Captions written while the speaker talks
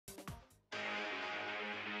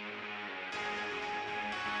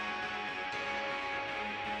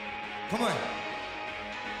Come on.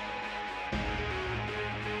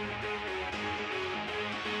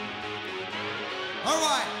 All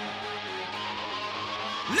right.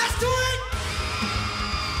 Let's do it.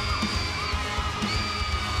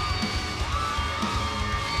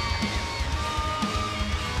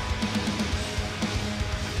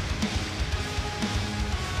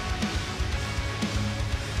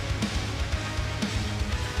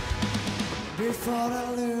 Before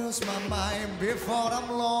I lose my mind, before I'm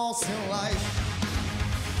lost in life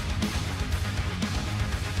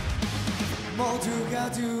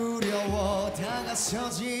모두가 두려워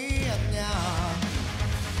다가서지 않냐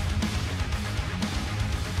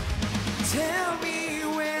Tell me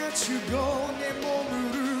where to go 내 몸을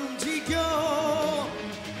움직여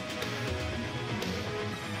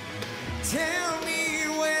Tell me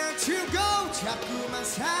where to go 자꾸만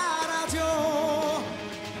사라져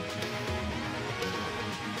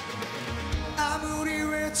아무리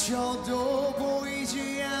외쳐도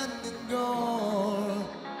보이지 않는 걸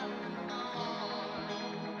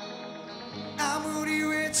아무리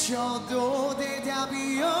외쳐도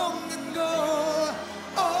대답이 없는 걸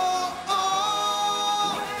oh,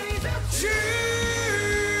 oh, you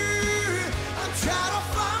I'm trying to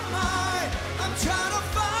find I'm trying to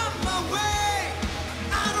find my way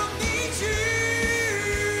I don't need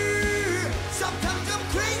you Sometimes I'm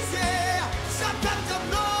crazy Sometimes I'm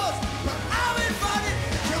lost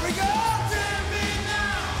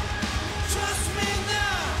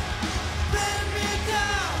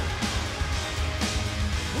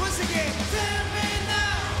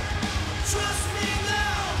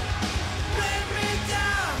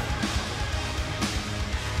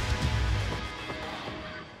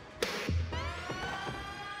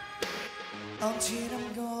Until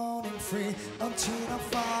I'm gone and free, until I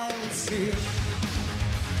finally see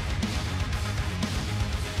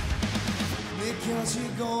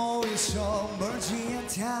느껴지고 있어 멀지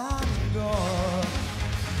않다는 걸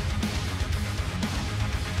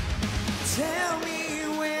Tell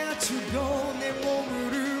me where to go 내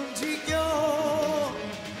몸을 움직여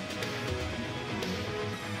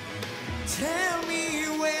Tell me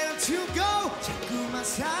where to go 자꾸만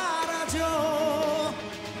사라져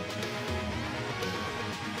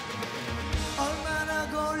얼마나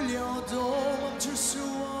걸려도 멈출 수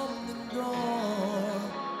없는 걸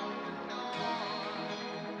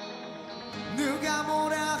누가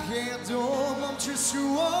뭐라 해도 멈출 수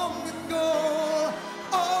없는 걸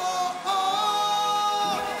oh, oh.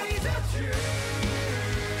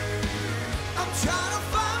 I'm trying to